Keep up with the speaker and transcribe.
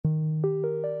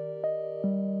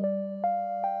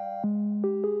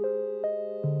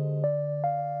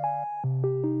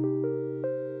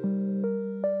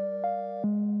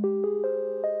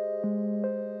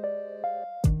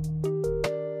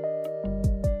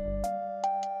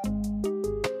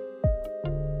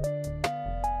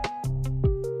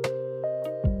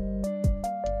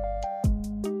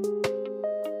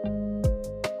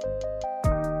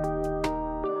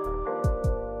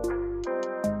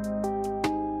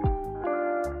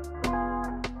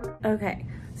Okay,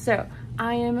 so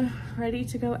I am ready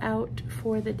to go out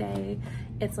for the day.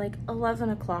 It's like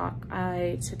 11 o'clock.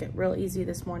 I took it real easy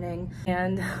this morning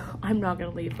and I'm not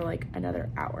gonna leave for like another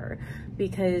hour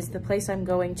because the place I'm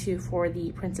going to for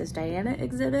the Princess Diana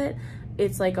exhibit,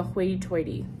 it's like a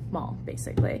hoity-toity mall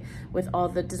basically with all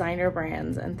the designer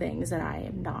brands and things that I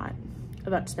am not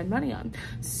about to spend money on.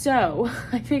 So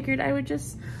I figured I would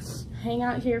just hang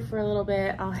out here for a little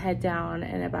bit. I'll head down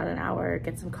in about an hour,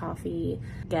 get some coffee,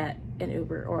 get an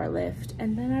Uber or a Lyft,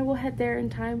 and then I will head there in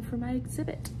time for my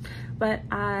exhibit. But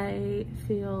I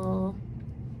feel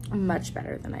much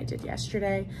better than I did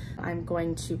yesterday. I'm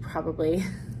going to probably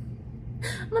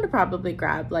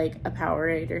grab like a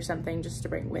Powerade or something just to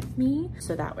bring with me.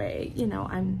 So that way, you know,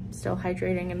 I'm still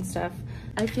hydrating and stuff.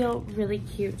 I feel really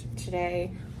cute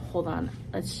today. Hold on,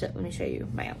 let me show you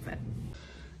my outfit.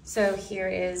 So here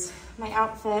is my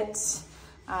outfit.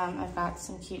 I've got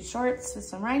some cute shorts with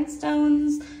some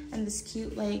rhinestones and this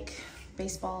cute like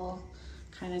baseball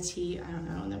kind of tee, I don't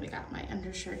know, and then we got my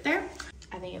undershirt there.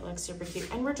 I think it looks super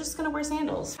cute and we're just gonna wear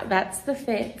sandals. That's the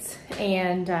fit,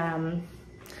 and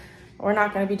we're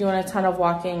not gonna be doing a ton of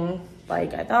walking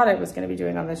like I thought I was gonna be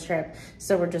doing on this trip,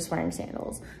 so we're just wearing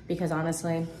sandals because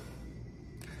honestly,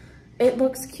 it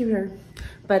looks cuter.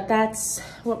 But that's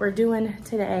what we're doing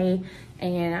today,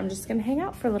 and I'm just gonna hang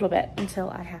out for a little bit until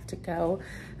I have to go.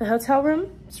 The hotel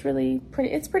room, it's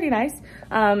pretty nice.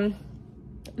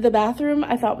 The bathroom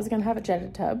I thought was gonna have a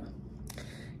jetted tub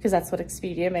because that's what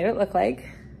Expedia made it look like.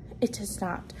 It does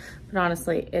not, but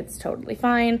honestly, it's totally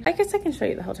fine. I guess I can show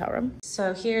you the hotel room.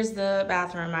 So here's the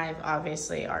bathroom. I've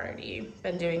obviously already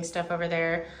been doing stuff over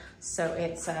there. So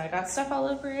it's got stuff all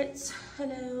over it.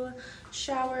 Hello,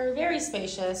 shower, very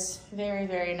spacious, very,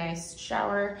 very nice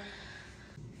shower.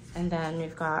 And then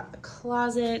we've got the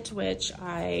closet, which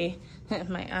my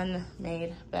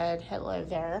unmade bed, hello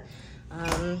there.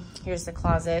 Here's the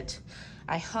closet.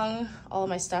 I hung all of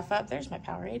my stuff up. There's my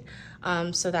Powerade.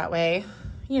 So that way,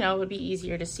 you know, it would be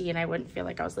easier to see and I wouldn't feel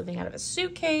like I was living out of a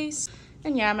suitcase.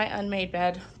 And yeah, my unmade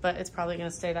bed, but it's probably gonna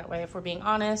stay that way if we're being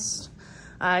honest.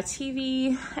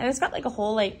 TV, and it's got like a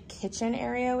whole like kitchen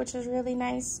area, which is really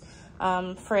nice.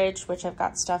 Fridge, which I've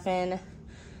got stuff in.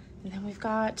 And then we've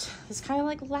got this kind of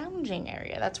like lounging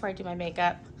area. That's where I do my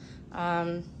makeup.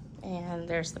 And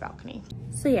there's the balcony.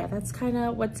 So yeah, that's kind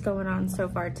of what's going on so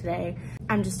far today.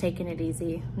 I'm just taking it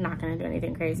easy. I'm not gonna do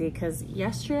anything crazy because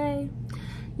yesterday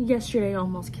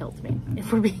almost killed me,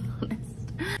 if we're being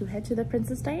honest. We head to the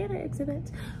Princess Diana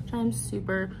exhibit, which I'm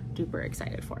super duper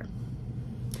excited for.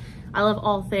 I love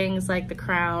all things like the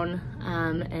crown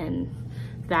and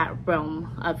that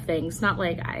realm of things. Not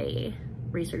like I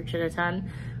researched it a ton,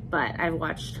 but I've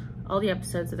watched all the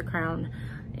episodes of the crown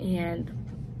and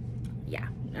yeah,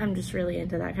 I'm just really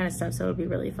into that kind of stuff. So it would be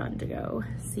really fun to go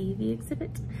see the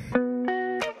exhibit.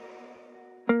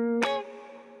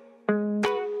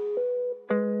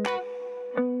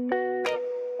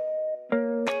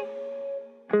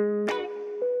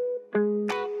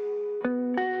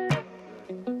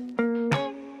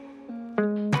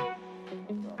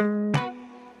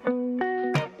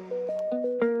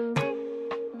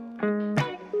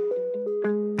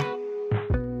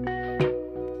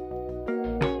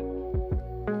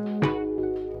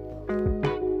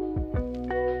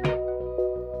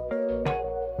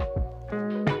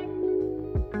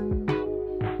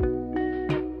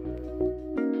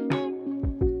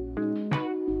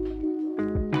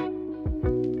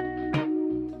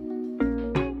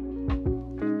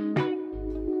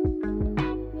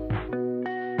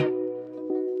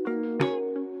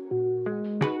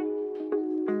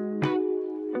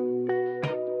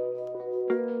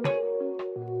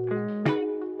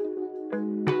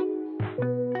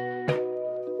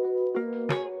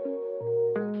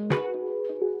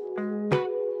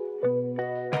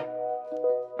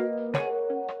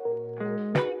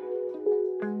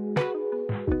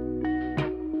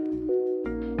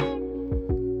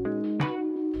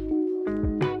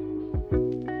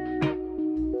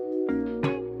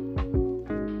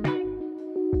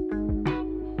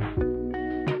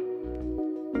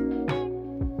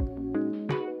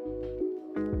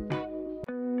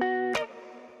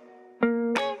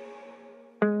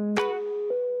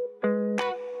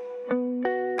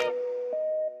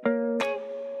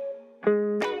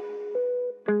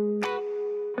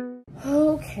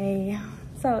 Okay,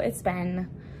 so it's been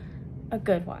a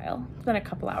good while. It's been a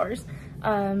couple hours.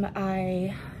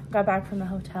 I got back from the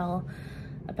hotel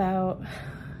about,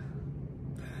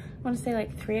 I want to say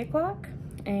like 3 o'clock,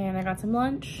 and I got some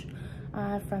lunch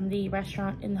from the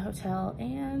restaurant in the hotel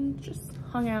and just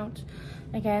hung out.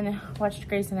 Again, watched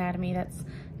Grey's Anatomy. That's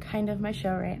kind of my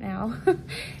show right now.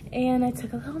 And I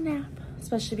took a little nap,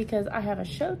 especially because I have a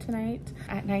show tonight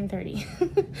at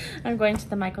 9:30. I'm going to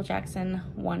the Michael Jackson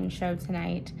 1 show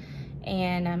tonight,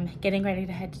 and I'm getting ready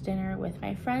to head to dinner with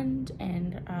my friend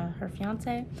and her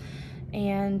fiance.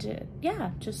 And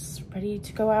yeah, just ready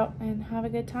to go out and have a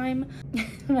good time.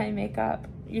 My makeup,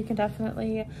 you can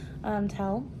definitely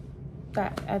tell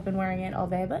that I've been wearing it all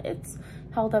day, but it's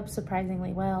held up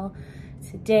surprisingly well.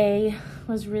 Today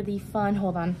was really fun.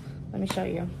 Hold on, let me show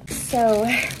you. So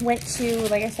went to,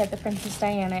 like I said, the Princess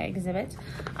Diana exhibit.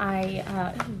 I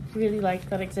really liked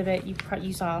that exhibit.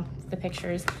 You saw the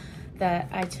pictures that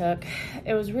I took.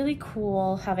 It was really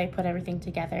cool how they put everything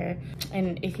together.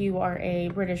 And if you are a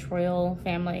British royal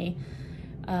family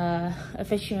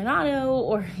aficionado,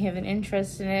 or you have an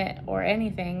interest in it or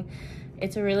anything,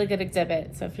 it's a really good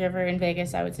exhibit. So if you're ever in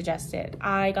Vegas, I would suggest it.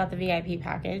 I got the VIP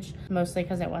package, mostly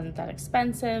because it wasn't that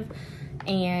expensive.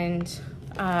 And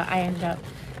I ended up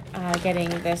getting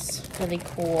this really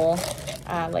cool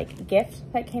like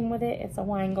gift that came with it. It's a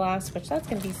wine glass, which that's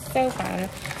gonna be so fun.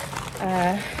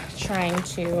 Trying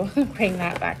to bring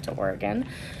that back to Oregon.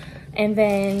 And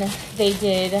then they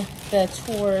did the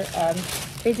tour,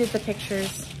 they did the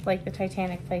pictures like the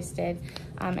Titanic place did,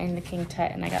 and the King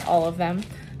Tut, and I got all of them.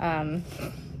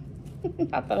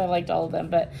 Not that I liked all of them,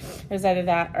 but it was either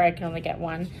that or I can only get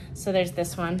one. So there's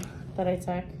this one that I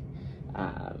took,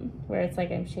 where it's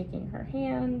like I'm shaking her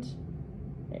hand.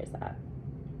 There's that.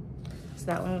 So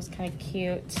that one was kind of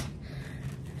cute.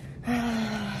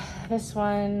 This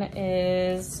one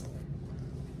is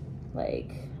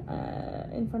like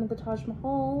in front of the Taj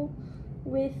Mahal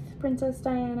with Princess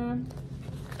Diana.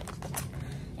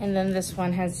 And then this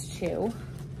one has 2.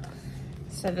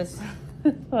 So this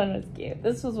one was cute.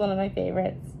 This was one of my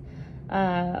favorites.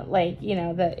 Like, you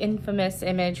know, the infamous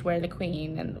image where the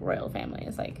Queen and the royal family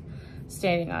is like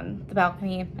standing on the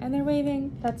balcony and they're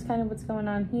waving. That's kind of what's going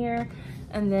on here.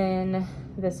 And then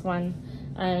this one,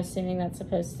 I'm assuming that's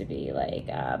supposed to be like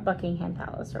Buckingham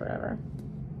Palace or whatever.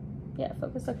 Yeah,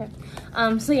 focus, okay.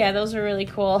 So yeah, those are really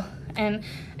cool. And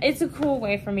it's a cool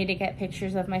way for me to get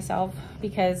pictures of myself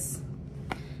because,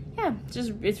 yeah,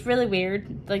 it's really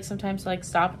weird, like sometimes to like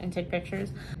stop and take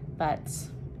pictures, but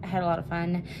I had a lot of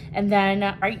fun. And then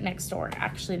right next door,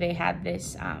 actually, they had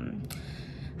this, I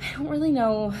don't really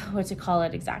know what to call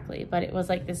it exactly, but it was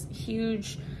like this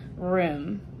huge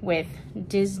room with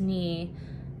Disney,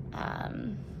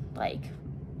 like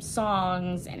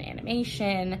songs and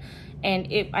animation, and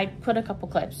I put a couple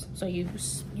clips so you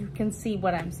can see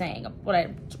what I'm saying, what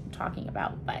I'm talking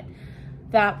about. But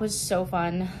that was so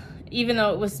fun. Even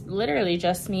though it was literally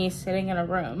just me sitting in a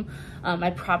room, I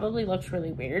probably looked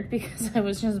really weird because I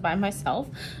was just by myself,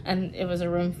 and it was a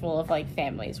room full of like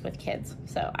families with kids.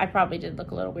 So I probably did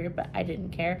look a little weird, but I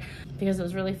didn't care because it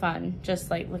was really fun just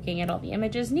like looking at all the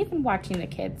images and even watching the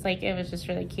kids. Like, it was just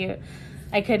really cute.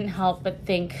 I couldn't help but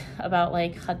think about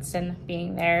like Hudson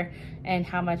being there and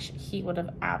how much he would have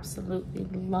absolutely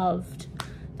loved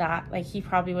that. Like, he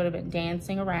probably would have been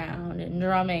dancing around and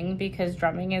drumming because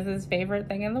drumming is his favorite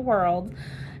thing in the world.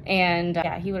 And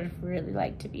yeah, he would have really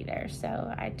liked to be there.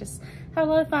 So I just had a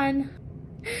lot of fun.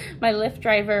 My Lyft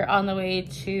driver on the way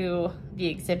to the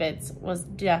exhibits was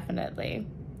definitely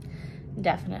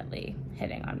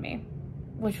hitting on me,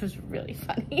 which was really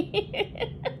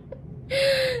funny.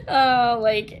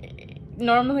 Like,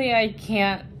 normally I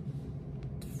can't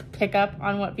pick up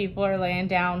on what people are laying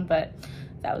down, but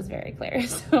that was very clear.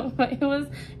 So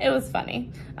it was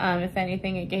funny. If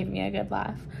anything, it gave me a good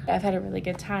laugh. I've had a really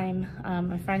good time.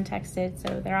 My friend texted,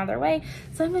 so they're on their way.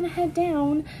 So I'm gonna head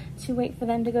down to wait for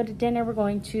them to go to dinner. We're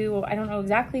going to, I don't know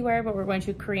exactly where, but we're going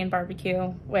to Korean barbecue,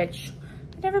 which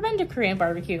I've never been to Korean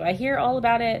barbecue. I hear all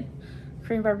about it.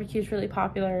 Korean barbecue is really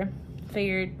popular.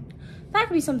 Figured that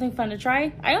could be something fun to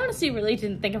try. I honestly really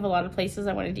didn't think of a lot of places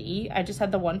I wanted to eat. I just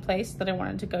had the one place that I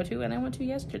wanted to go to, and I went to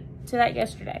that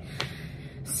yesterday.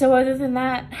 So other than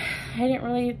that, I didn't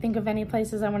really think of any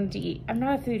places I wanted to eat. I'm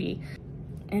not a foodie.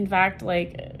 In fact,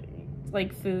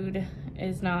 like food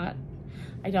is not,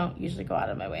 I don't usually go out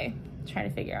of my way trying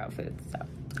to figure out food, so.